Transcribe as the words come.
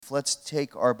brief. Let's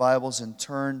take our Bibles and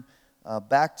turn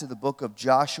back to the book of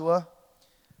Joshua.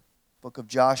 Book of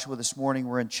Joshua, this morning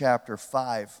we're in chapter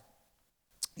 5.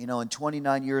 You know, in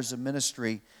 29 years of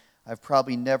ministry, I've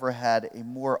probably never had a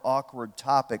more awkward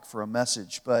topic for a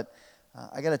message, but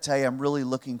I got to tell you, I'm really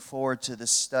looking forward to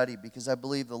this study because I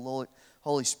believe the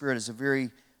Holy Spirit is a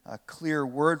very clear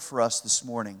word for us this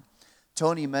morning.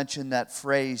 Tony mentioned that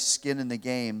phrase, skin in the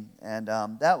game, and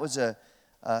that was a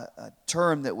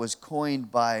term that was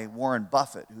coined by Warren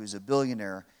Buffett, who's a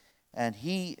billionaire, and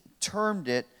he termed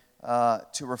it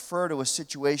to refer to a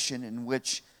situation in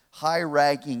which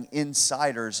high-ranking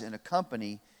insiders in a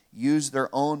company use their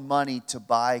own money to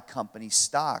buy company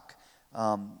stock.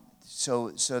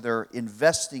 So they're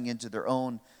investing into their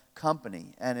own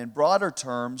company. And in broader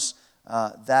terms,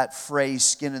 that phrase,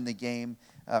 skin in the game,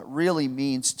 really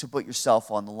means to put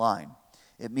yourself on the line.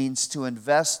 It means to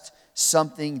invest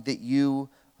something that you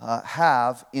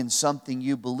have in something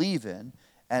you believe in,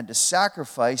 and to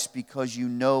sacrifice because you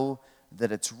know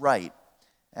that it's right.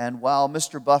 And while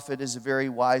Mr. Buffett is a very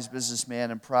wise businessman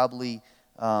and probably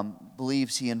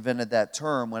believes he invented that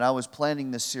term, when I was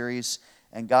planning this series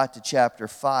and got to chapter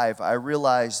 5, I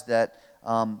realized that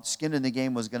skin in the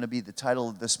game was going to be the title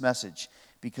of this message,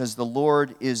 because the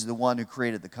Lord is the one who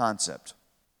created the concept.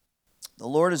 The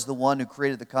Lord is the one who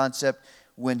created the concept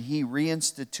when He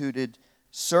reinstituted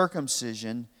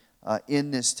circumcision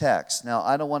in this text. Now,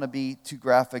 I don't want to be too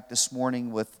graphic this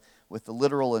morning with the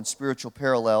literal and spiritual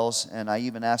parallels, and I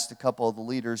even asked a couple of the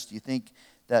leaders, do you think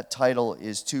that title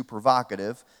is too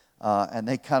provocative? And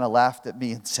they kind of laughed at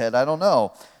me and said, I don't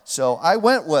know. So I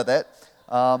went with it.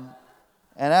 And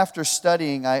after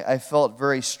studying, I felt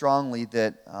very strongly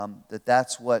that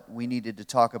that's what we needed to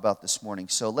talk about this morning.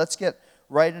 So let's get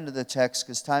right into the text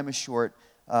because time is short.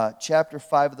 Chapter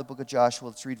 5 of the book of Joshua,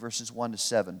 let's read verses 1 to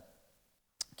 7.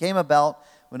 It came about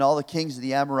when all the kings of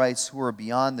the Amorites who were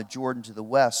beyond the Jordan to the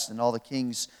west, and all the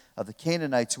kings of the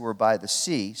Canaanites who were by the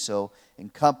sea, so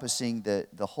encompassing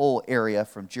the whole area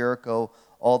from Jericho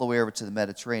all the way over to the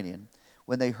Mediterranean,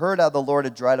 when they heard how the Lord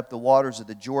had dried up the waters of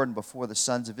the Jordan before the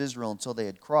sons of Israel until they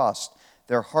had crossed,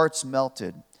 their hearts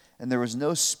melted, and there was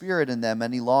no spirit in them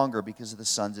any longer because of the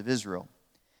sons of Israel.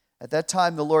 At that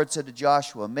time the Lord said to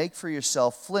Joshua, make for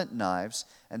yourself flint knives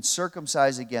and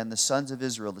circumcise again the sons of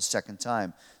Israel the second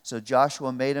time. So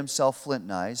Joshua made himself flint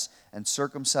knives and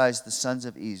circumcised the sons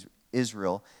of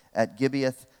Israel at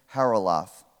Gibeath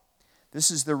Haraloth. This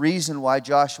is the reason why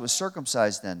Joshua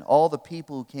circumcised then. All the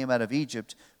people who came out of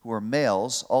Egypt who were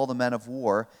males, all the men of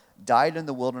war, died in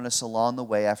the wilderness along the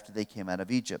way after they came out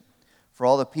of Egypt. For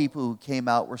all the people who came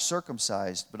out were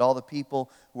circumcised, but all the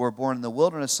people who were born in the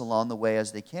wilderness along the way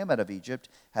as they came out of Egypt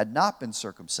had not been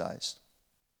circumcised.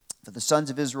 For the sons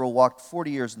of Israel walked 40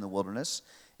 years in the wilderness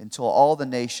until all the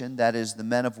nation, that is, the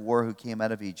men of war who came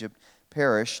out of Egypt,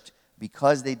 perished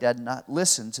because they did not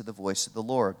listen to the voice of the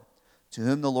Lord, to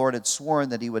whom the Lord had sworn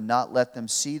that He would not let them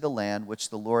see the land which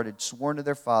the Lord had sworn to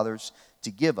their fathers to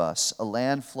give us, a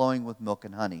land flowing with milk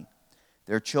and honey.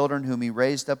 Their children whom He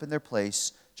raised up in their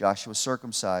place, Joshua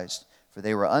circumcised, for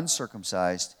they were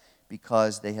uncircumcised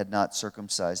because they had not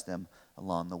circumcised them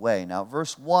along the way. Now,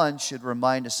 verse 1 should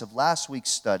remind us of last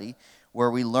week's study where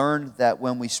we learned that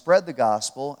when we spread the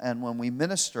gospel and when we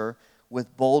minister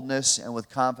with boldness and with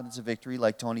confidence of victory,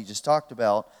 like Tony just talked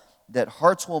about, that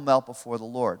hearts will melt before the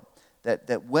Lord.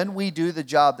 That when we do the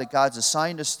job that God's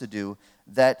assigned us to do,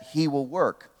 that He will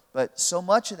work. But so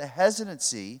much of the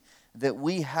hesitancy that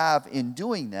we have in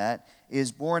doing that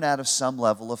is born out of some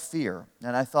level of fear.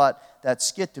 And I thought that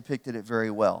skit depicted it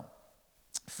very well.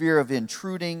 Fear of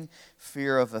intruding,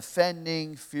 fear of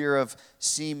offending, fear of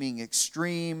seeming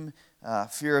extreme,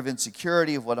 fear of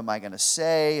insecurity of what am I going to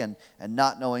say and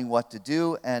not knowing what to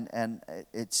do. And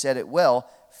it said it well,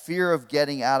 fear of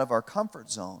getting out of our comfort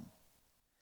zone.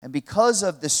 And because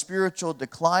of the spiritual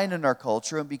decline in our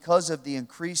culture and because of the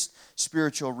increased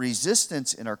spiritual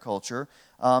resistance in our culture,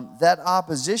 that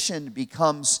opposition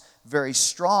becomes very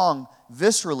strong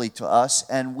viscerally to us,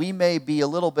 and we may be a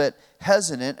little bit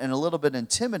hesitant and a little bit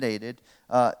intimidated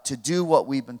to do what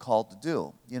we've been called to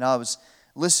do. You know, I was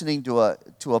listening to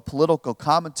a political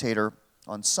commentator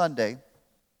on Sunday,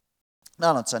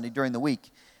 not on Sunday, during the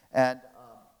week, and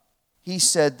he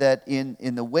said that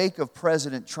in the wake of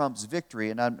President Trump's victory,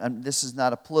 and this is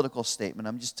not a political statement,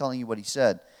 I'm just telling you what he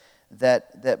said,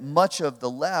 that much of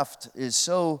the left is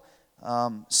so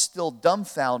still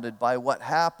dumbfounded by what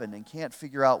happened and can't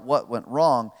figure out what went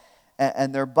wrong,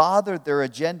 and they're bothered their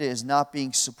agenda is not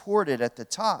being supported at the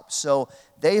top. So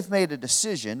they've made a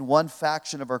decision, one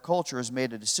faction of our culture has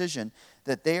made a decision,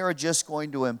 that they are just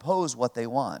going to impose what they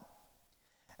want.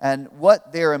 And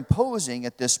what they're imposing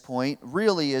at this point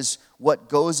really is what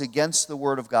goes against the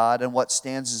Word of God and what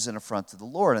stands as an affront to the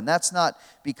Lord. And that's not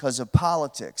because of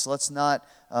politics. Let's not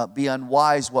be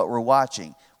unwise what we're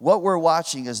watching. What we're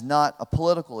watching is not a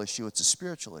political issue, it's a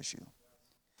spiritual issue.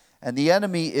 And the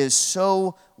enemy is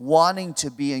so wanting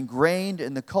to be ingrained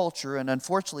in the culture, and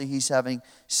unfortunately he's having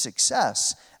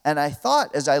success. And I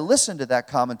thought, as I listened to that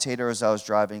commentator as I was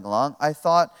driving along, I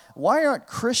thought, why aren't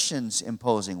Christians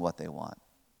imposing what they want?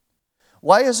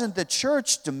 Why isn't the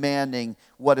church demanding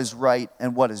what is right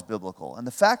and what is biblical? And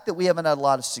the fact that we haven't had a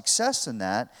lot of success in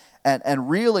that, and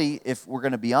really, if we're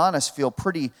going to be honest, feel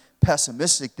pretty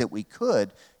pessimistic that we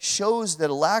could, shows that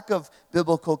a lack of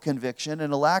biblical conviction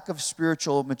and a lack of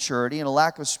spiritual maturity and a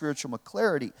lack of spiritual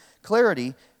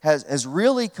clarity has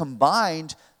really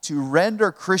combined to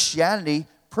render Christianity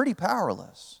pretty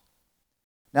powerless.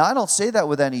 Now, I don't say that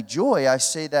with any joy. I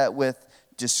say that with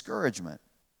discouragement.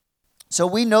 So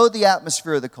we know the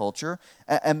atmosphere of the culture,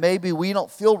 and maybe we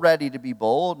don't feel ready to be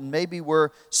bold, and maybe we're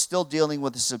still dealing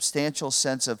with a substantial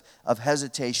sense of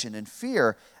hesitation and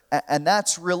fear, and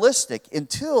that's realistic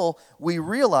until we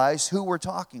realize who we're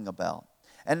talking about,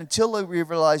 and until we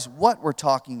realize what we're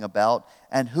talking about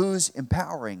and who's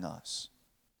empowering us.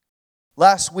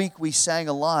 Last week we sang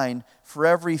a line, "For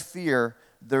every fear,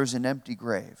 there's an empty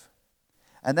grave."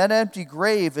 And that empty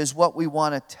grave is what we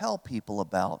want to tell people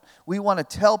about. We want to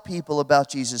tell people about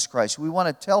Jesus Christ. We want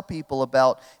to tell people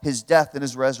about His death and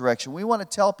His resurrection. We want to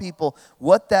tell people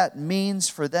what that means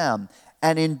for them.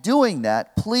 And in doing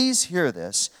that, please hear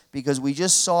this, because we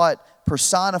just saw it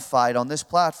personified on this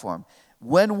platform.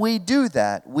 When we do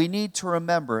that, we need to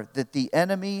remember that the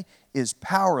enemy is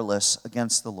powerless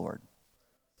against the Lord.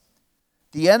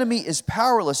 The enemy is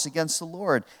powerless against the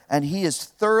Lord, and he is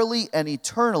thoroughly and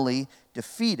eternally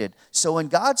defeated. So when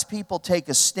God's people take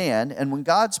a stand, and when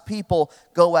God's people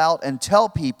go out and tell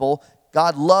people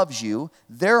God loves you,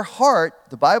 their heart,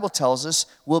 the Bible tells us,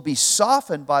 will be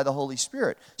softened by the Holy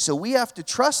Spirit. So we have to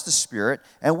trust the Spirit,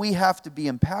 and we have to be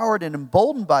empowered and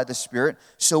emboldened by the Spirit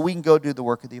so we can go do the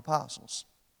work of the apostles.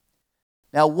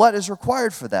 Now, what is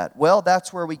required for that? Well,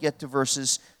 that's where we get to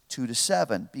verses 2 to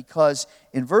 7, because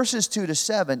in verses 2 to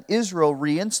 7, Israel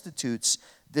reinstitutes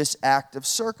this act of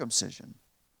circumcision.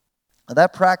 Now,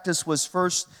 that practice was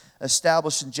first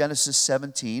established in Genesis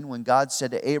 17 when God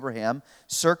said to Abraham,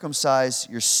 "Circumcise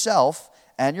yourself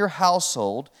and your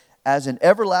household as an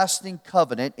everlasting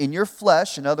covenant in your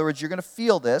flesh." In other words, you're going to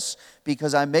feel this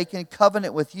because I'm making a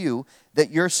covenant with you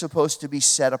that you're supposed to be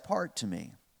set apart to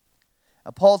me.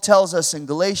 Now, Paul tells us in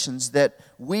Galatians that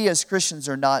we as Christians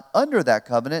are not under that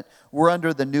covenant. We're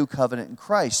under the new covenant in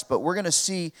Christ. But we're going to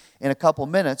see in a couple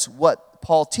minutes what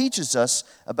Paul teaches us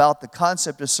about the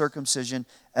concept of circumcision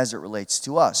as it relates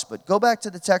to us. But go back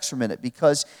to the text for a minute,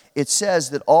 because it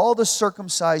says that all the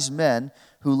circumcised men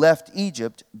who left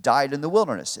Egypt died in the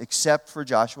wilderness, except for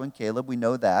Joshua and Caleb. We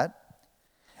know that.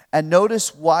 And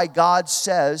notice why God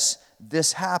says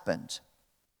this happened.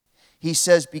 He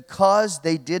says, because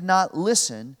they did not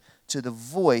listen to the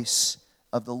voice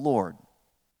of the Lord.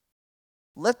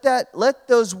 Let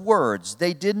those words,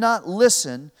 they did not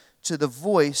listen to the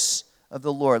voice of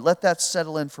the Lord. Let that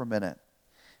settle in for a minute.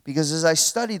 Because as I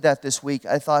studied that this week,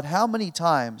 I thought, how many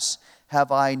times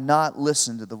have I not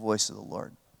listened to the voice of the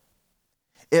Lord?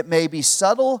 It may be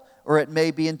subtle or it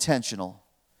may be intentional.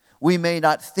 We may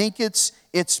not think it's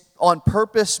on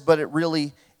purpose, but it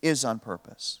really is on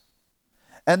purpose.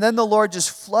 And then the Lord just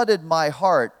flooded my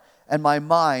heart and my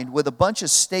mind with a bunch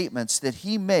of statements that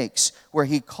He makes where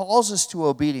He calls us to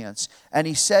obedience. And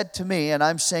He said to me, and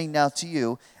I'm saying now to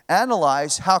you,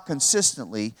 analyze how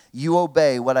consistently you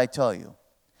obey what I tell you.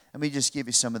 Let me just give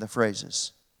you some of the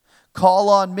phrases. Call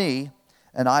on me,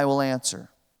 and I will answer.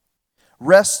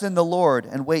 Rest in the Lord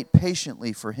and wait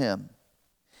patiently for Him.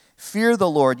 Fear the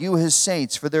Lord, you His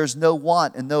saints, for there is no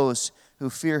want in those who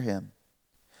fear Him.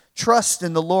 Trust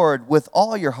in the Lord with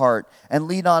all your heart and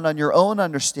lean on your own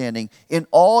understanding. In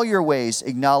all your ways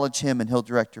acknowledge Him, and He'll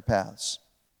direct your paths.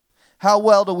 How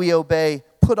well do we obey?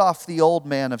 Put off the old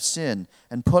man of sin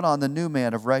and put on the new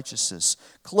man of righteousness.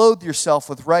 Clothe yourself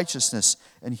with righteousness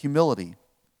and humility.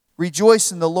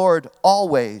 Rejoice in the Lord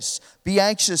always. Be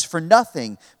anxious for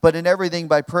nothing, but in everything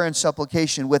by prayer and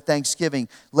supplication with thanksgiving,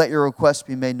 let your requests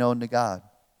be made known to God.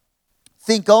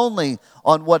 Think only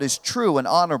on what is true and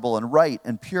honorable and right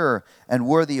and pure and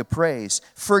worthy of praise.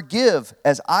 Forgive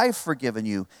as I've forgiven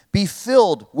you. Be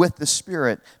filled with the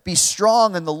Spirit. Be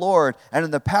strong in the Lord and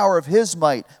in the power of His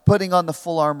might, putting on the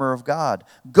full armor of God.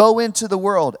 Go into the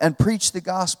world and preach the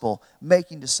gospel,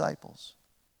 making disciples.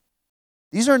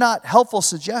 These are not helpful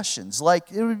suggestions,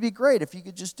 like it would be great if you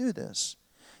could just do this.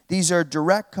 These are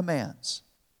direct commands.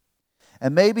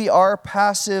 And maybe our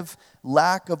passive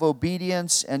lack of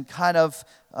obedience and kind of,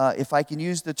 if I can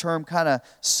use the term, kind of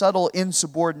subtle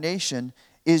insubordination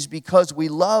is because we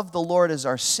love the Lord as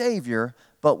our Savior,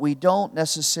 but we don't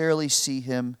necessarily see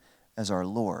Him as our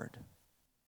Lord.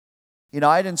 You know,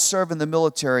 I didn't serve in the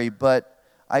military, but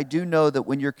I do know that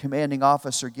when your commanding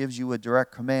officer gives you a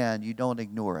direct command, you don't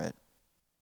ignore it.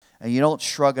 And you don't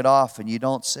shrug it off and you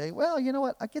don't say, well, you know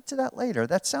what, I'll get to that later.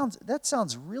 That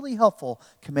sounds really helpful,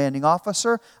 commanding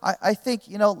officer. I think,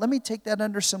 let me take that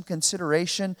under some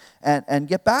consideration and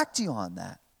get back to you on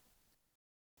that.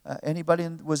 Anybody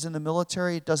was in the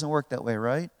military? It doesn't work that way,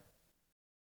 right?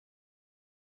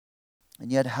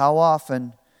 And yet how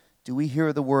often do we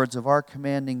hear the words of our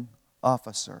commanding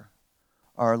officer,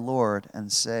 our Lord,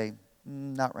 and say,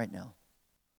 not right now.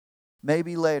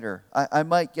 Maybe later. I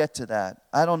might get to that.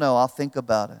 I don't know. I'll think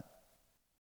about it.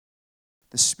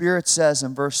 The Spirit says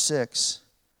in verse 6,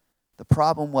 the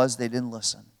problem was they didn't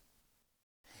listen.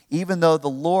 Even though the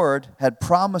Lord had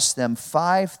promised them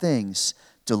 5 things: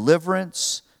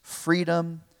 deliverance,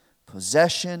 freedom,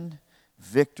 possession,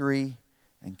 victory,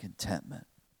 and contentment.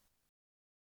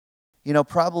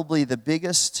 Probably the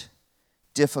biggest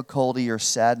difficulty or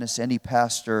sadness any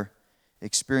pastor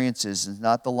experiences is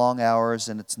not the long hours,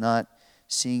 and it's not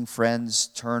seeing friends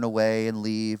turn away and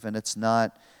leave, and it's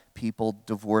not people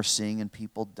divorcing and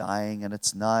people dying, and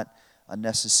it's not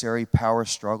unnecessary power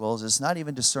struggles. It's not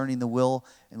even discerning the will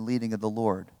and leading of the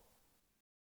Lord.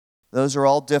 Those are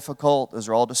all difficult. Those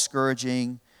are all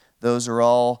discouraging. Those are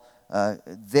all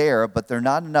there, but they're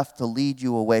not enough to lead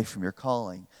you away from your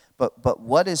calling. But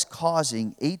what is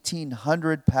causing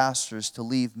 1,800 pastors to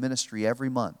leave ministry every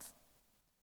month?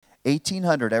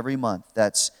 1,800 every month.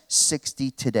 That's 60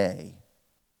 today.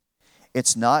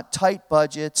 It's not tight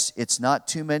budgets. It's not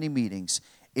too many meetings.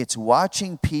 It's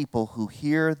watching people who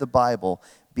hear the Bible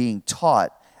being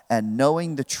taught and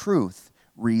knowing the truth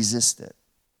resist it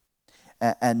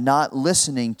and not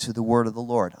listening to the word of the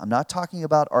Lord. I'm not talking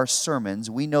about our sermons.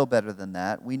 We know better than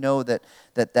that. We know that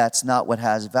that's not what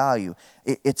has value.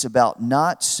 It's about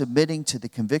not submitting to the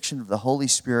conviction of the Holy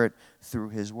Spirit through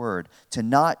His word. To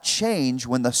not change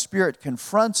when the Spirit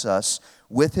confronts us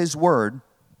with His word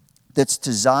that's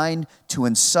designed to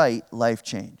incite life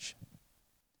change.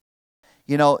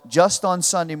 Just on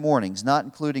Sunday mornings, not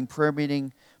including prayer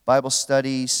meeting, Bible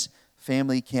studies,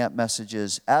 family camp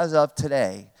messages, as of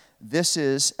today, this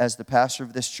is, as the pastor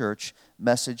of this church,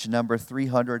 message number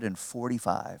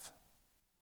 345.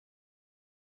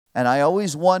 And I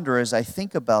always wonder, as I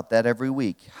think about that every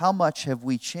week, how much have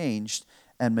we changed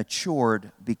and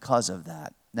matured because of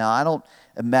that? Now, I don't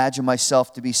imagine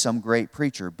myself to be some great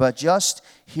preacher, but just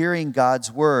hearing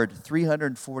God's word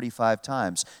 345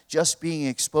 times, just being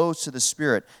exposed to the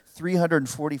Spirit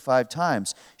 345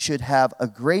 times should have a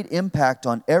great impact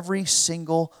on every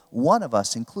single one of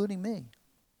us, including me.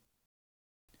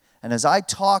 And as I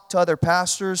talk to other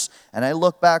pastors and I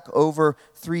look back over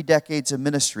 3 decades of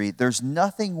ministry, there's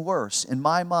nothing worse in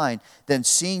my mind than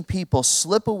seeing people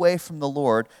slip away from the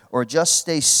Lord or just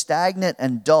stay stagnant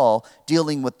and dull,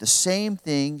 dealing with the same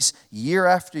things year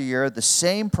after year, the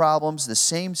same problems, the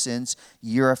same sins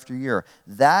year after year.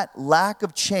 That lack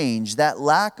of change, that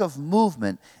lack of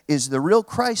movement is the real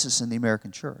crisis in the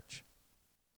American church.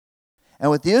 And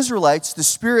with the Israelites, the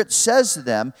Spirit says to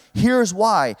them, here's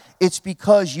why. It's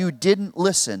because you didn't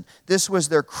listen. This was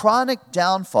their chronic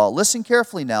downfall. Listen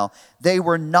carefully now. They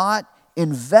were not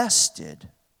invested.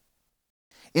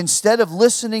 Instead of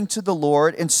listening to the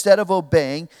Lord, instead of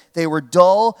obeying, they were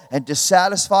dull and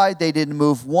dissatisfied. They didn't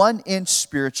move 1 inch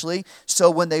spiritually. So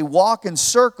when they walk in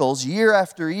circles year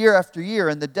after year after year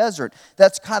in the desert,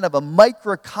 that's kind of a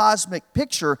microcosmic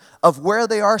picture of where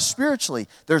they are spiritually.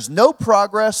 There's no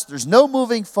progress. There's no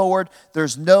moving forward.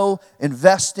 There's no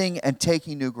investing and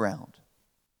taking new ground.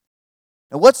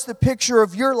 Now, what's the picture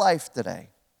of your life today?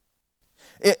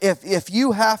 If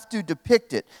you have to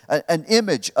depict it, an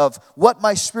image of what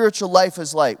my spiritual life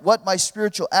is like, what my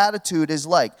spiritual attitude is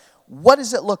like, what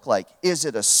does it look like? Is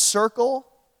it a circle?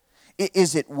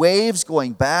 Is it waves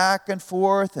going back and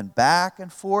forth and back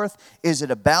and forth? Is it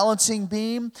a balancing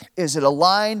beam? Is it a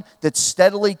line that's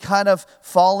steadily kind of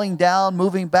falling down,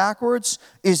 moving backwards?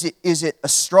 Is it a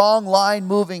strong line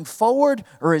moving forward,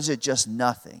 or is it just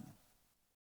nothing?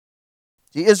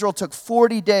 See, Israel took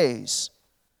 40 days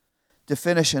to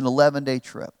finish an 11-day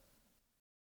trip.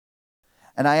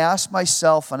 And I ask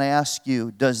myself and I ask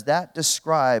you, does that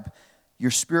describe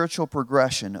your spiritual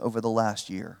progression over the last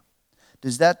year?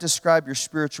 Does that describe your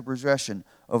spiritual progression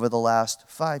over the last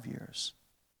 5 years?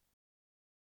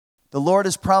 The Lord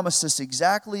has promised us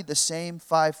exactly the same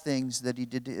 5 things that He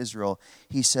did to Israel.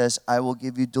 He says, I will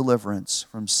give you deliverance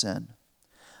from sin.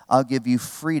 I'll give you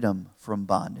freedom from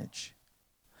bondage.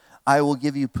 I will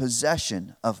give you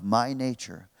possession of my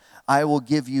nature. I will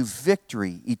give you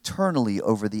victory eternally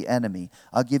over the enemy.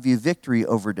 I'll give you victory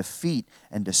over defeat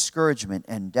and discouragement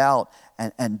and doubt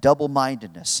and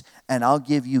double-mindedness. And I'll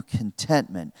give you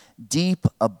contentment, deep,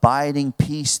 abiding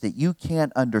peace that you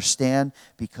can't understand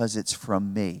because it's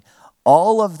from me.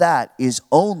 All of that is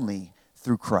only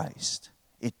through Christ.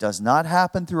 It does not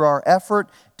happen through our effort,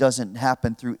 doesn't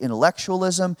happen through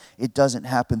intellectualism, it doesn't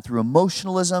happen through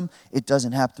emotionalism, it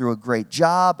doesn't happen through a great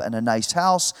job and a nice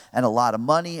house and a lot of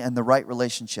money and the right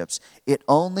relationships. It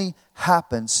only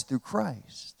happens through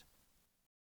Christ.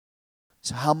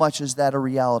 So how much is that a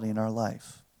reality in our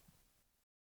life?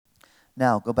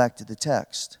 Now, go back to the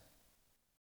text.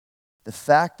 The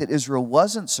fact that Israel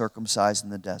wasn't circumcised in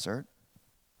the desert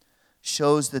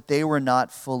shows that they were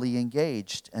not fully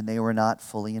engaged and they were not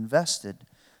fully invested.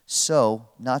 So,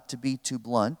 not to be too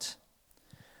blunt,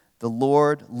 the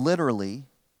Lord literally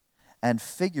and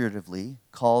figuratively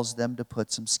calls them to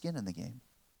put some skin in the game.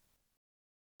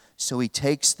 So he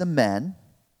takes the men,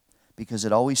 because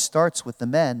it always starts with the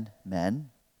men.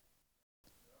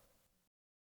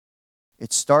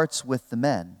 It starts with the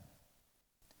men.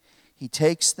 He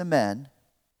takes the men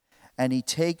and he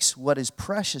takes what is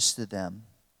precious to them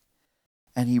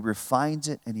and he refines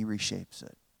it and he reshapes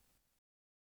it.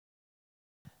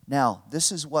 Now,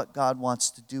 this is what God wants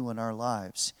to do in our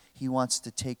lives. He wants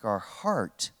to take our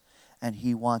heart and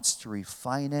he wants to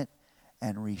refine it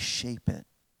and reshape it.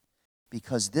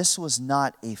 Because this was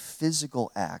not a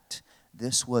physical act.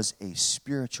 This was a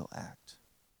spiritual act.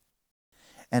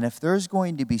 And if there's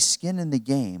going to be skin in the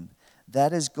game,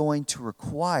 that is going to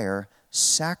require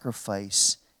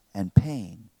sacrifice and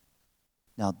pain.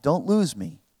 Now, don't lose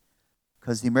me.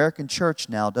 Because the American church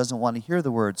now doesn't want to hear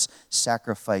the words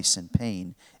sacrifice and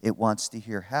pain. It wants to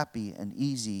hear happy and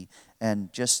easy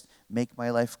and just make my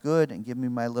life good and give me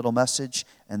my little message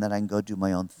and then I can go do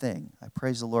my own thing. I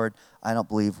praise the Lord. I don't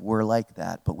believe we're like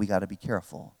that, but we got to be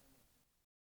careful.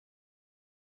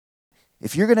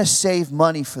 If you're going to save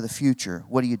money for the future,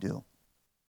 what do?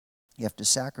 You have to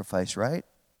sacrifice, right?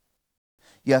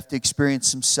 You have to experience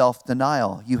some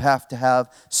self-denial. You have to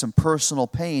have some personal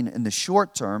pain in the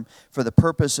short term for the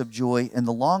purpose of joy in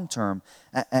the long term.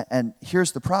 And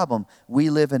here's the problem.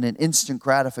 We live in an instant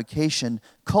gratification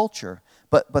culture.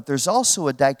 But there's also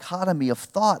a dichotomy of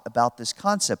thought about this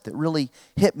concept that really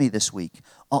hit me this week.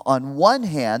 On one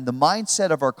hand, the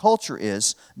mindset of our culture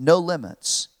is no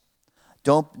limits.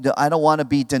 I don't want to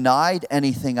be denied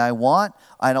anything I want.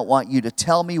 I don't want you to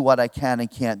tell me what I can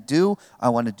and can't do. I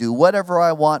want to do whatever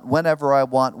I want, whenever I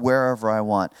want, wherever I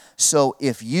want. So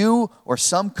if you or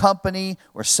some company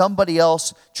or somebody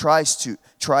else tries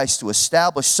to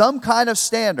establish some kind of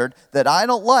standard that I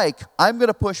don't like, I'm going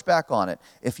to push back on it.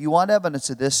 If you want evidence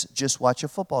of this, just watch a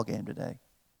football game today.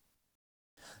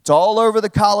 It's all over the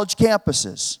college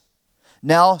campuses.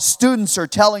 Now, students are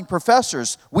telling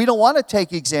professors, we don't want to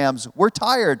take exams. We're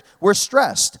tired. We're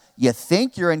stressed. You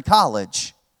think you're in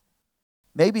college.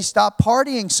 Maybe stop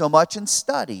partying so much and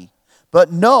study.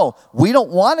 But no, we don't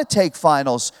want to take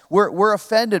finals. We're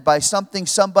offended by something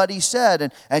somebody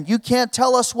said, and you can't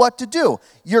tell us what to do.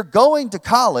 You're going to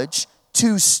college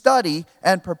to study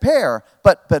and prepare,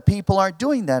 but people aren't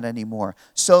doing that anymore.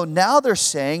 So now they're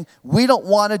saying, we don't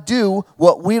want to do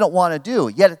what we don't want to do.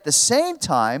 Yet at the same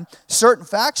time, certain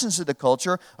factions of the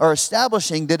culture are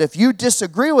establishing that if you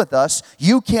disagree with us,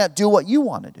 you can't do what you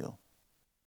want to do.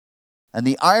 And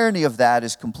the irony of that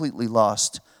is completely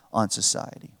lost on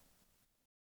society.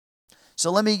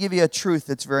 So let me give you a truth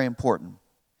that's very important.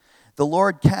 The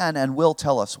Lord can and will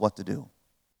tell us what to do.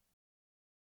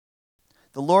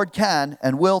 The Lord can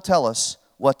and will tell us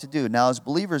what to do. Now, as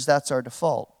believers, that's our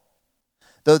default.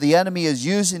 Though the enemy is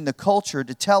using the culture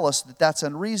to tell us that that's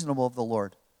unreasonable of the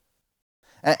Lord.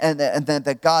 And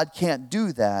that God can't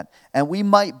do that. And we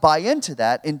might buy into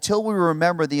that until we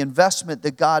remember the investment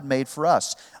that God made for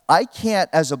us. I can't,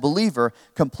 as a believer,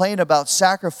 complain about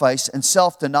sacrifice and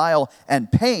self-denial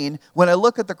and pain when I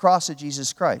look at the cross of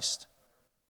Jesus Christ.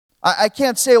 I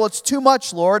can't say, well, it's too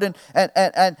much, Lord,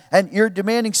 and you're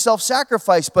demanding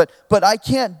self-sacrifice, but I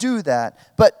can't do that.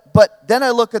 But then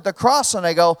I look at the cross and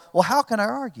I go, well, how can I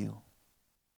argue?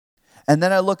 And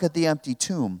then I look at the empty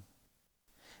tomb,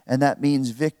 and that means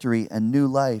victory and new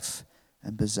life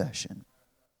and possession.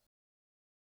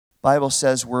 Bible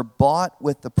says we're bought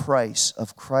with the price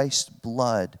of Christ's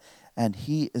blood, and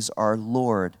He is our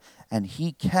Lord, and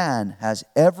He has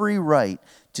every right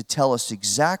to tell us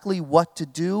exactly what to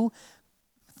do.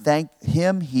 Thank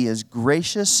Him, He is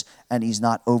gracious, and He's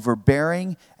not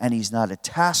overbearing, and He's not a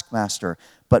taskmaster.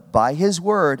 but by His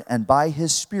Word and by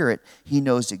His Spirit, He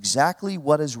knows exactly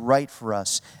what is right for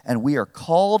us. And we are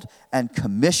called and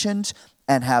commissioned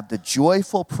and have the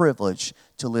joyful privilege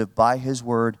to live by His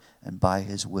Word and by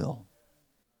His will.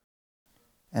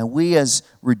 And we as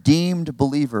redeemed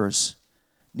believers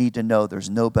need to know there's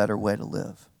no better way to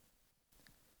live.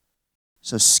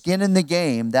 So skin in the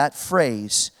game, that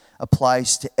phrase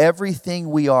applies to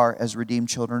everything we are as redeemed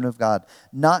children of God.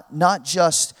 Not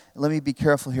just, let me be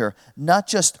careful here, not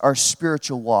just our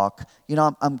spiritual walk. You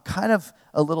know, I'm kind of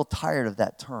a little tired of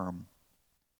that term,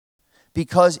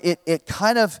 because it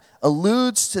kind of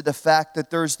alludes to the fact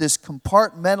that there's this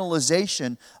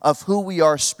compartmentalization of who we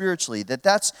are spiritually,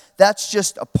 that's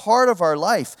just a part of our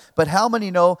life. But how many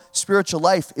know spiritual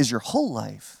life is your whole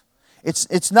life?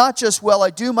 It's not just, well, I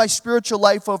do my spiritual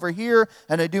life over here,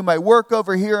 and I do my work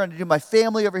over here, and I do my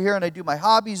family over here, and I do my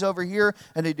hobbies over here,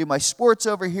 and I do my sports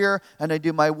over here, and I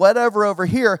do my whatever over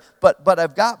here, but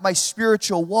I've got my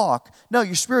spiritual walk. No,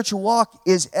 your spiritual walk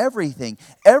is everything.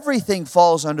 Everything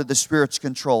falls under the Spirit's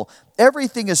control.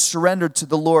 Everything is surrendered to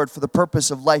the Lord for the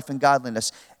purpose of life and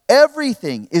godliness.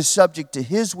 Everything is subject to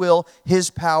His will,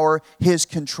 His power, His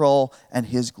control, and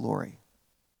His glory.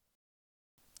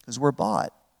 Because we're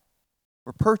bought.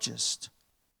 We're purchased.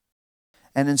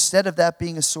 And instead of that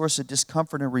being a source of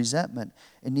discomfort and resentment,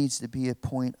 it needs to be a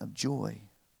point of joy.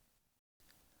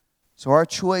 So our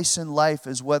choice in life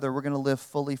is whether we're going to live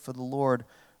fully for the Lord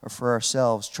or for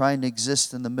ourselves. Trying to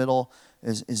exist in the middle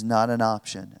is not an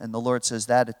option. And the Lord says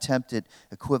that attempted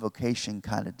equivocation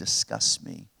kind of disgusts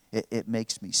me. It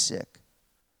makes me sick.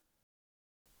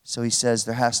 So He says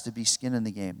there has to be skin in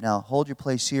the game. Now, hold your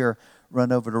place here.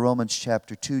 Run over to Romans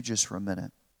chapter 2 just for a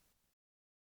minute,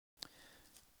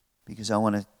 because I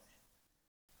want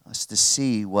us to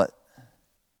see what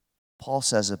Paul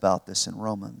says about this in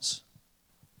Romans.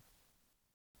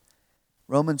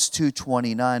 Romans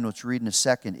 2:29, which we'll read in a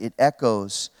second, it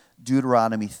echoes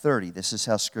Deuteronomy 30. This is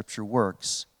how Scripture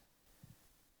works.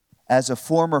 As a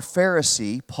former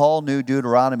Pharisee, Paul knew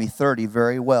Deuteronomy 30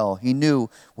 very well. He knew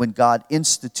when God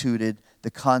instituted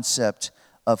the concept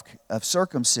of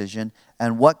circumcision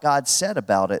and what God said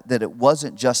about it, that it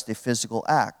wasn't just a physical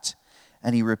act.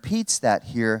 And he repeats that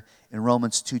here in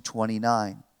Romans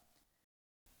 2:29.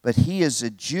 But he is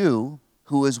a Jew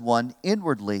who is one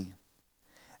inwardly.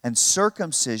 And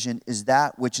circumcision is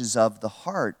that which is of the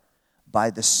heart, by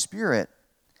the Spirit,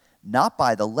 not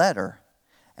by the letter.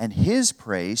 And his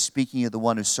praise, speaking of the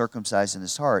one who's circumcised in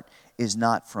his heart, is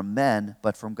not from men,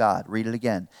 but from God. Read it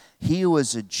again. He who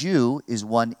is a Jew is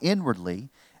one inwardly,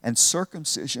 and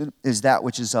circumcision is that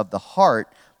which is of the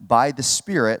heart, by the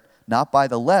Spirit, not by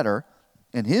the letter.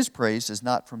 And his praise is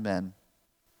not from men,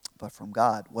 but from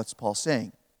God. What's Paul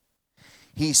saying?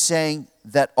 He's saying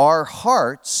that our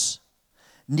hearts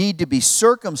need to be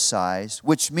circumcised,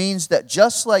 which means that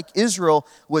just like Israel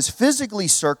was physically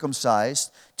circumcised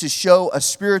to show a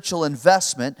spiritual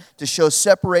investment, to show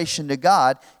separation to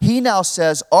God, he now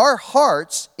says our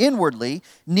hearts inwardly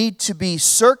need to be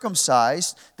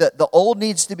circumcised, that the old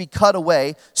needs to be cut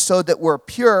away so that we're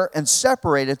pure and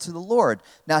separated to the Lord.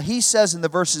 Now he says in the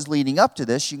verses leading up to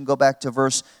this, you can go back to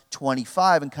verse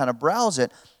 25 and kind of browse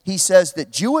it, he says that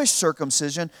Jewish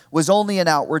circumcision was only an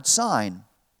outward sign.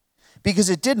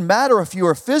 Because it didn't matter if you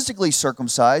were physically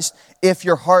circumcised if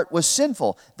your heart was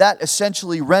sinful. That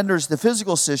essentially renders the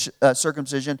physical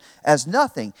circumcision as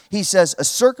nothing. He says a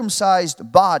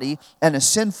circumcised body and a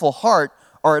sinful heart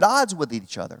are at odds with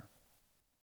each other.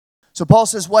 So Paul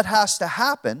says what has to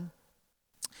happen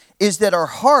is that our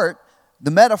heart, the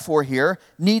metaphor here,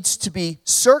 needs to be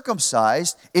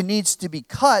circumcised. It needs to be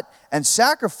cut and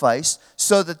sacrificed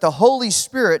so that the Holy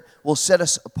Spirit will set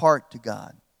us apart to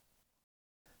God.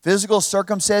 Physical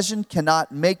circumcision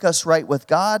cannot make us right with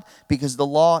God because the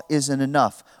law isn't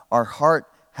enough. Our heart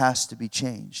has to be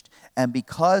changed. And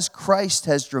because Christ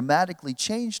has dramatically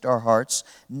changed our hearts,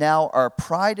 now our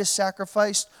pride is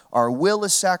sacrificed, our will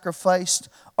is sacrificed,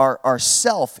 our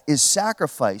self is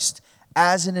sacrificed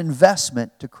as an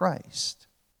investment to Christ.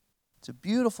 It's a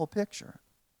beautiful picture.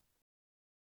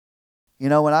 You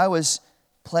know, when I was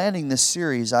planning this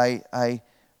series, I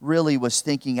really was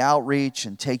thinking outreach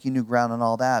and taking new ground and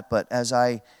all that. But as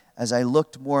I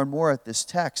looked more and more at this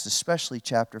text, especially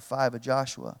chapter 5 of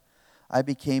Joshua, I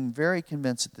became very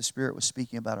convinced that the Spirit was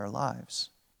speaking about our lives.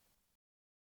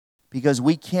 Because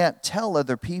we can't tell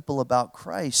other people about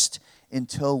Christ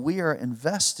until we are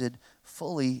invested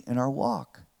fully in our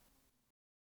walk.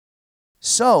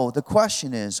 So the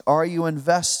question is, are you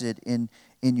invested in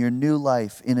your new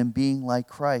life, in being like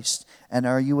Christ? And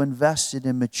are you invested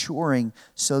in maturing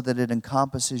so that it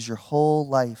encompasses your whole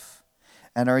life?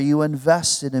 And are you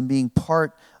invested in being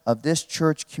part of this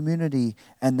church community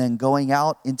and then going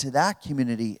out into that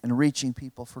community and reaching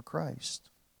people for Christ?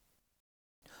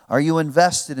 Are you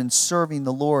invested in serving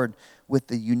the Lord with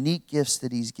the unique gifts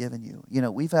that He's given you? You know,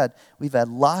 we've had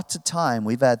lots of time.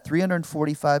 We've had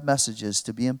 345 messages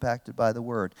to be impacted by the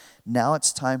Word. Now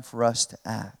it's time for us to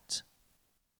act.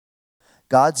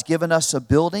 God's given us a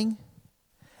building,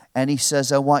 and He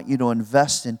says, I want you to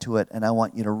invest into it, and I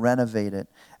want you to renovate it.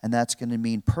 And that's going to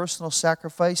mean personal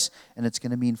sacrifice, and it's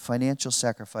going to mean financial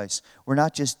sacrifice. We're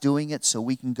not just doing it so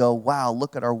we can go, wow,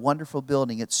 look at our wonderful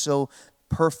building. It's so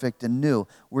perfect and new.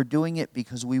 We're doing it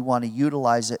because we want to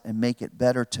utilize it and make it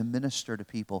better to minister to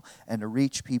people and to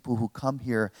reach people who come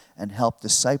here and help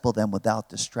disciple them without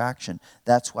distraction.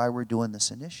 That's why we're doing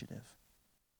this initiative.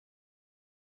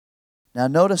 Now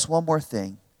notice one more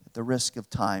thing at the risk of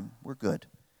time. We're good.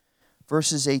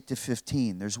 Verses 8 to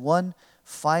 15. There's one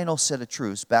final set of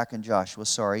truths back in Joshua.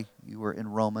 Sorry, you were in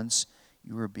Romans.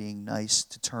 You were being nice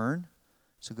to turn.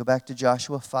 So go back to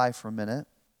Joshua 5 for a minute.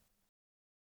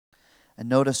 And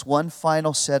notice one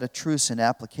final set of truths and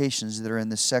applications that are in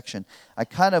this section.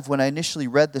 When I initially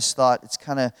read this, thought it's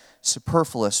kind of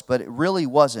superfluous, but it really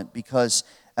wasn't, because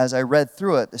as I read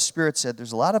through it, the Spirit said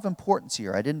there's a lot of importance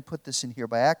here. I didn't put this in here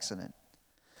by accident.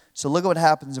 So look at what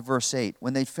happens in verse 8.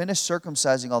 When they finished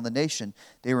circumcising all the nation,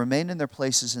 they remained in their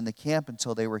places in the camp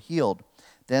until they were healed.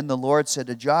 Then the Lord said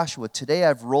to Joshua, today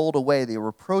I've rolled away the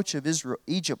reproach of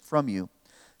Egypt from you.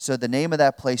 So the name of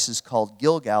that place is called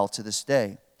Gilgal to this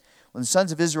day. When the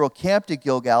sons of Israel camped at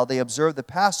Gilgal, they observed the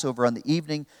Passover on the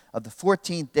evening of the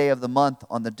 14th day of the month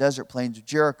on the desert plains of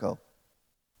Jericho.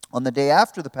 On the day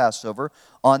after the Passover,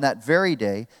 on that very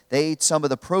day, they ate some of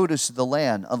the produce of the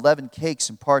land, unleavened cakes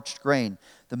and parched grain.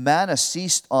 The manna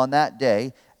ceased on that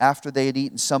day after they had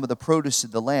eaten some of the produce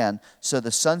of the land. So the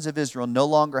sons of Israel no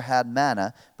longer had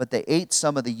manna, but they ate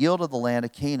some of the yield of the land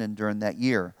of Canaan during that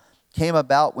year. Came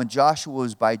about when Joshua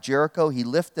was by Jericho, he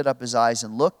lifted up his eyes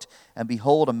and looked, and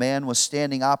behold, a man was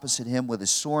standing opposite him with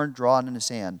his sword drawn in his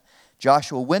hand.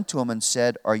 Joshua went to him and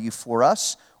said, are you for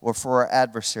us or for our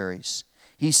adversaries?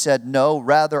 He said, no,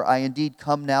 rather I indeed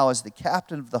come now as the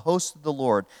captain of the host of the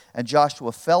Lord. And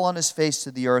Joshua fell on his face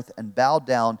to the earth and bowed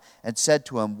down and said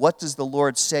to him, what does the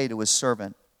Lord say to his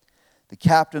servant? The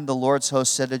captain of the Lord's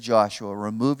host said to Joshua,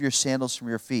 remove your sandals from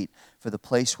your feet, for the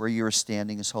place where you are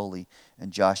standing is holy.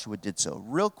 And Joshua did so.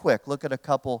 Real quick, look at a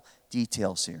couple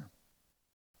details here.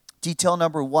 Detail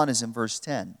number 1 is in verse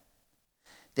 10.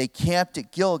 They camped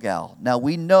at Gilgal. Now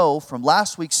we know from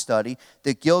last week's study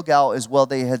that Gilgal is where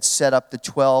they had set up the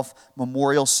 12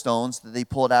 memorial stones that they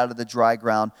pulled out of the dry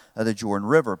ground of the Jordan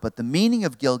River. But the meaning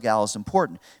of Gilgal is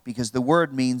important because the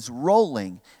word means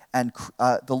rolling. And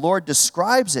the Lord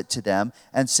describes it to them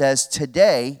and says,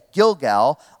 today,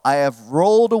 Gilgal, I have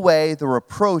rolled away the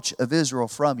reproach of Israel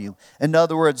from you. In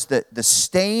other words, the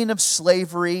stain of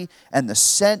slavery and the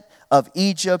scent of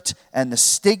Egypt and the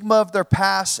stigma of their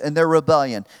past and their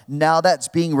rebellion, now that's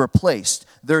being replaced.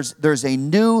 There's a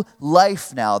new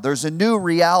life now. There's a new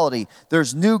reality.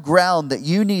 There's new ground that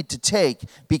you need to take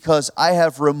because I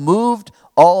have removed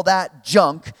all that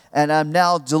junk, and I'm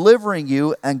now delivering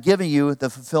you and giving you the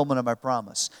fulfillment of my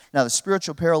promise. Now, the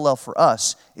spiritual parallel for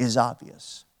us is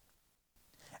obvious.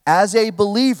 As a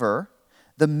believer,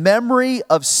 the memory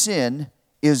of sin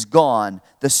is gone.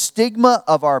 The stigma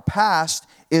of our past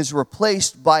is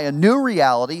replaced by a new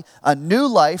reality, a new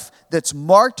life that's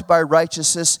marked by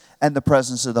righteousness and the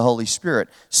presence of the Holy Spirit.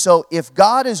 So if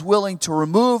God is willing to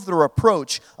remove the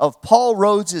reproach of Paul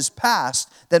Rhodes' past,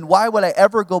 then why would I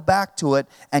ever go back to it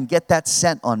and get that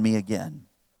scent on me again?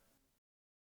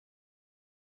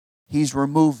 He's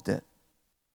removed it.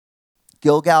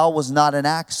 Gilgal was not an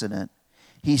accident.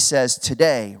 He says,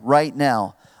 today, right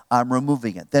now, I'm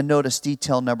removing it. Then notice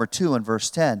detail number 2 in verse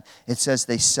 10. It says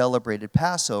they celebrated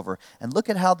Passover. And look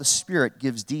at how the Spirit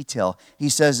gives detail. He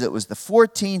says it was the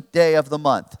 14th day of the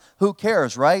month. Who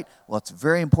cares, right? Well, it's a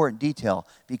very important detail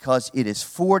because it is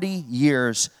 40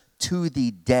 years to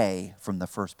the day from the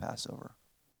first Passover.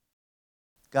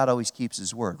 God always keeps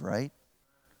His word, right?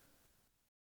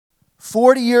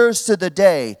 40 years to the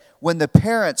day when the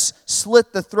parents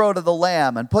slit the throat of the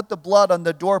lamb and put the blood on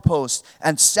the doorpost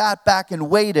and sat back and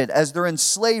waited as they're in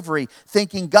slavery,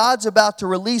 thinking God's about to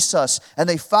release us. And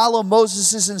they follow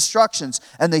Moses' instructions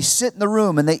and they sit in the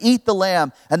room and they eat the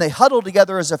lamb and they huddle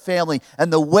together as a family.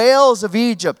 And the wails of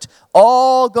Egypt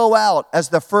all go out as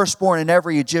the firstborn in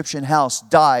every Egyptian house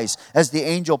dies as the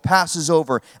angel passes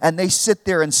over. And they sit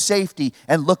there in safety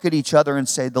and look at each other and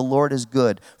say, the Lord is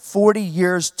good. 40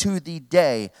 years to the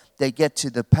day. They get to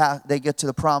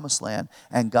the promised land,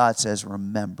 and God says,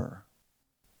 remember.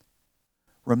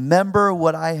 Remember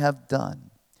what I have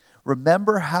done.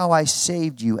 Remember how I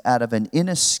saved you out of an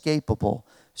inescapable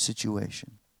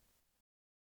situation.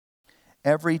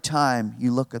 Every time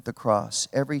you look at the cross,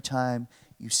 every time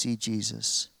you see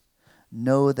Jesus,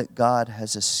 know that God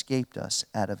has escaped us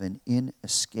out of an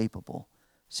inescapable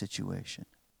situation.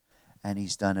 And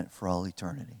He's done it for all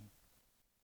eternity.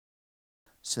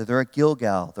 So they're at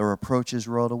Gilgal. Their reproach is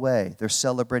rolled away. They're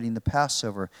celebrating the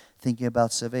Passover, thinking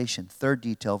about salvation. Third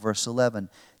detail, verse 11,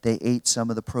 they ate some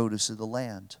of the produce of the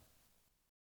land.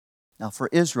 Now for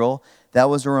Israel, that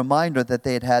was a reminder that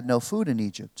they had had no food in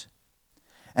Egypt.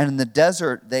 And in the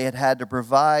desert, they had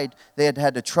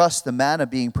to trust the manna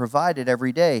being provided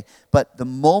every day. But the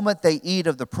moment they eat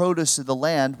of the produce of the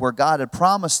land where God had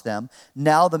promised them,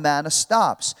 now the manna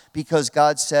stops. Because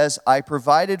God says, I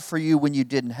provided for you when you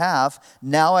didn't have.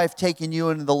 Now I've taken you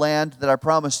into the land that I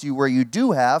promised you where you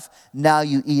do have. Now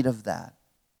you eat of that.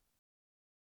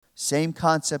 Same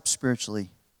concept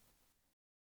spiritually.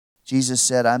 Jesus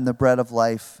said, I'm the bread of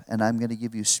life, and I'm going to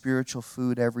give you spiritual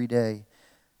food every day.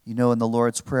 You know in the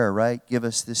Lord's Prayer, right? Give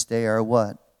us this day our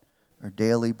what? Our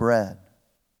daily bread.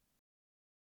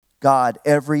 God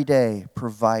every day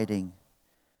providing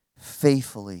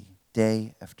faithfully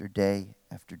day after day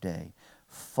after day,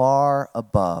 far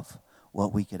above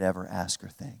what we could ever ask or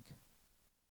think.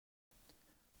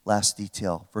 Last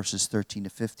detail, verses 13 to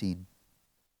 15.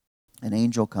 An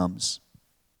angel comes,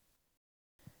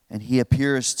 and he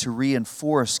appears to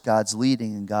reinforce God's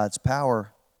leading and God's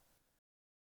power.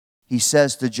 He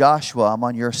says to Joshua, I'm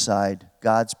on your side.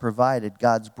 God's provided.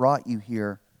 God's brought you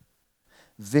here.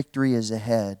 Victory is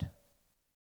ahead.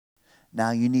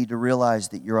 Now you need to realize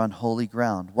that you're on holy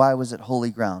ground. Why was it holy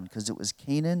ground? Because it was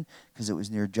Canaan? Because it was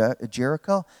near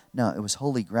Jericho? No, it was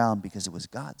holy ground because it was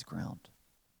God's ground.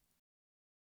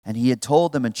 And he had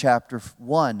told them in chapter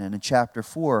 1 and in chapter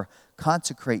 4,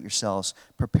 consecrate yourselves,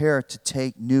 prepare to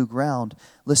take new ground.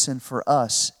 Listen, for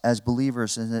us as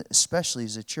believers, and especially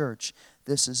as a church,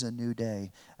 this is a new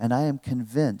day. And I am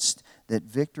convinced that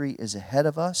victory is ahead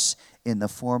of us in the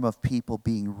form of people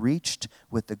being reached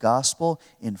with the gospel,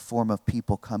 in form of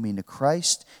people coming to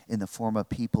Christ, in the form of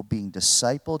people being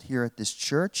discipled here at this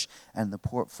church, and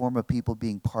the form of people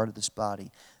being part of this body.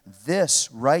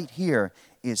 This right here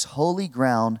is holy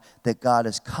ground that God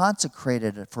has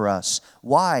consecrated for us.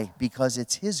 Why? Because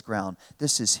it's His ground.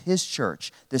 This is His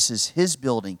church. This is His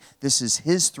building. This is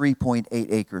His 3.8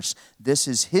 acres. This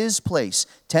is His place.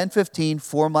 1015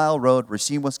 4 Mile Road,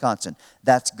 Racine, Wisconsin.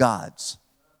 That's God's.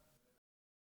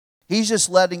 He's just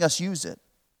letting us use it.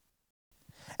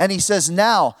 And He says,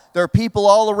 now, there are people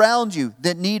all around you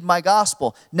that need my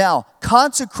gospel. Now,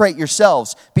 consecrate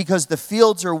yourselves because the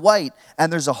fields are white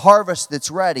and there's a harvest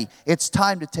that's ready. It's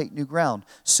time to take new ground.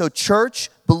 So church,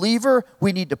 believer,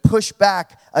 we need to push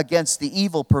back against the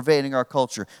evil pervading our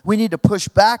culture. We need to push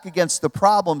back against the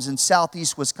problems in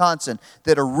southeast Wisconsin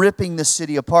that are ripping the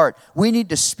city apart. We need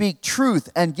to speak truth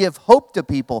and give hope to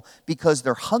people because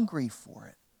they're hungry for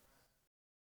it.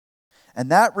 And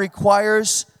that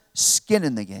requires skin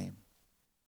in the game.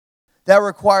 That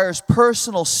requires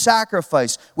personal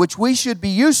sacrifice, which we should be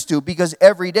used to because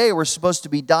every day we're supposed to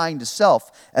be dying to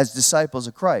self as disciples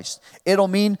of Christ. It'll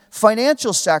mean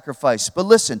financial sacrifice, but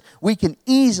listen, we can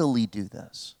easily do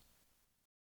this.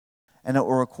 And it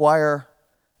will require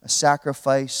a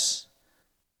sacrifice,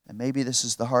 and maybe this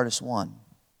is the hardest one,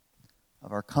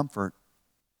 of our comfort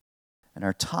and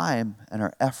our time and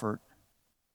our effort.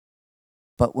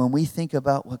 But when we think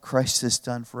about what Christ has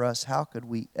done for us, how could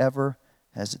we ever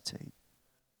hesitate?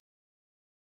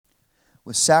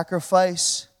 With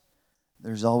sacrifice,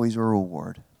 there's always a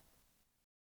reward.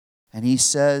 And He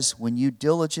says, when you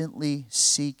diligently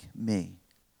seek me,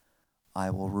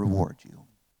 I will reward you.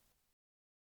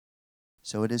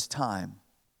 So it is time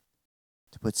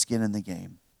to put skin in the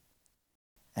game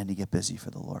and to get busy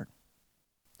for the Lord.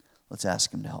 Let's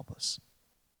ask Him to help us.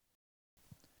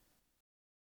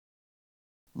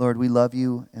 Lord, we love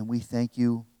You and we thank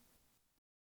You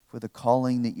for the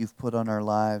calling that You've put on our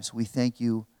lives. We thank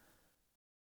You,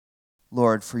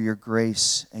 Lord, for Your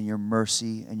grace and Your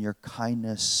mercy and Your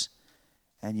kindness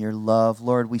and Your love.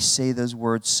 Lord, we say those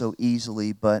words so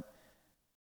easily, but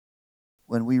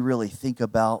when we really think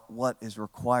about what is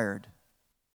required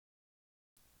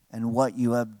and what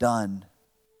You have done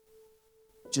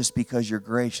just because You're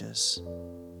gracious,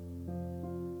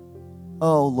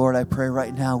 oh, Lord, I pray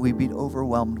right now we'd be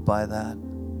overwhelmed by that.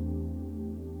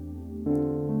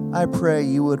 I pray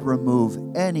You would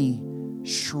remove any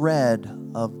shred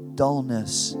of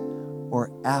dullness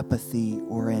or apathy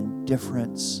or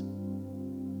indifference.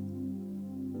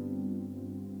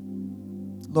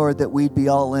 Lord, that we'd be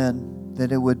all in,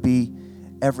 that it would be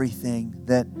everything,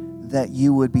 that that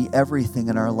you would be everything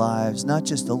in our lives, not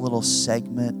just a little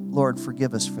segment. Lord,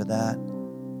 forgive us for that.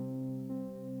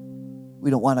 We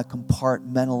don't want to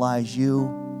compartmentalize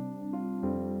you.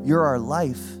 You're our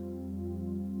life.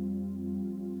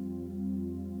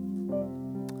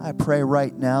 I pray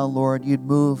right now, Lord, you'd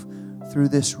move through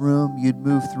this room. You'd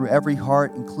move through every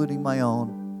heart, including my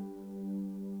own.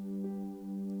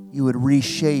 You would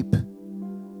reshape,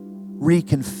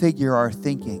 reconfigure our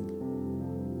thinking.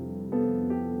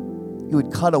 You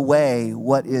would cut away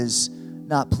what is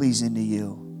not pleasing to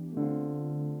you.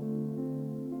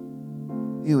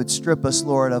 You would strip us,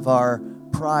 Lord, of our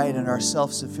pride and our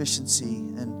self-sufficiency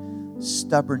and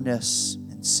stubbornness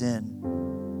and sin.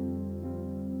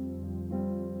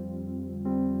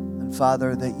 And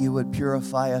Father, that you would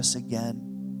purify us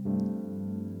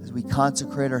again as we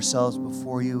consecrate ourselves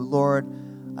before you. Lord,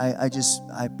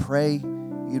 I pray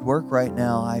you'd work right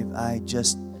now. I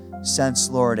just sense,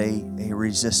 Lord, a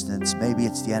resistance. Maybe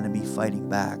it's the enemy fighting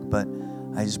back, but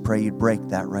I just pray you'd break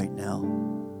that right now.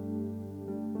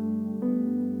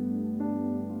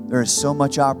 There is so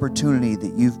much opportunity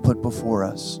that you've put before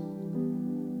us.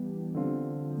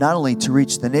 Not only to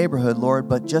reach the neighborhood, Lord,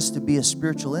 but just to be a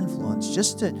spiritual influence,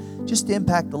 just to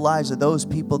impact the lives of those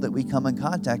people that we come in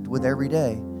contact with every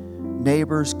day.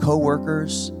 Neighbors,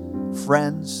 co-workers,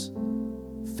 friends,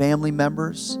 family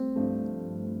members.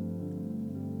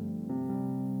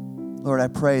 Lord, I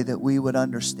pray that we would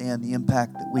understand the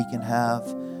impact that we can have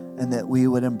and that we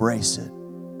would embrace it.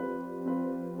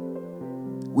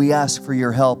 We ask for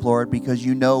your help, Lord, because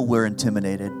you know we're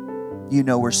intimidated. You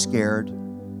know we're scared.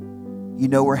 You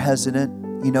know we're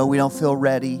hesitant. You know we don't feel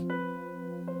ready.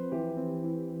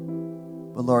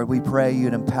 But Lord, we pray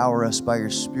you'd empower us by your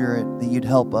Spirit, that you'd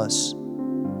help us,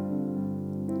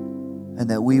 and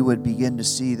that we would begin to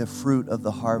see the fruit of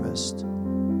the harvest.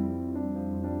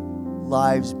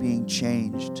 Lives being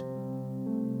changed.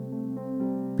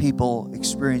 People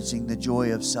experiencing the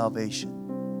joy of salvation.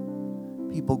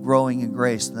 People growing in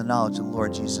grace and the knowledge of the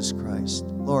Lord Jesus Christ.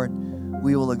 Lord,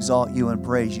 we will exalt you and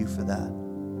praise you for that.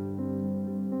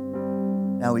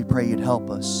 Now we pray you'd help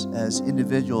us as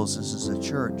individuals, as a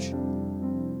church,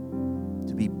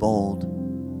 to be bold,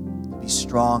 to be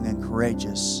strong and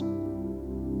courageous,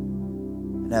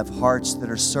 and have hearts that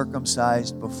are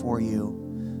circumcised before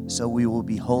you, so we will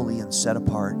be holy and set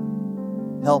apart.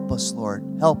 Help us, Lord.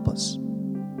 Help us.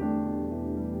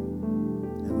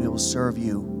 And we will serve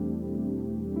you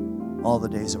all the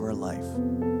days of our life.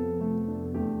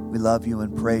 We love you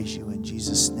and praise you in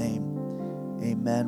Jesus' name. Amen.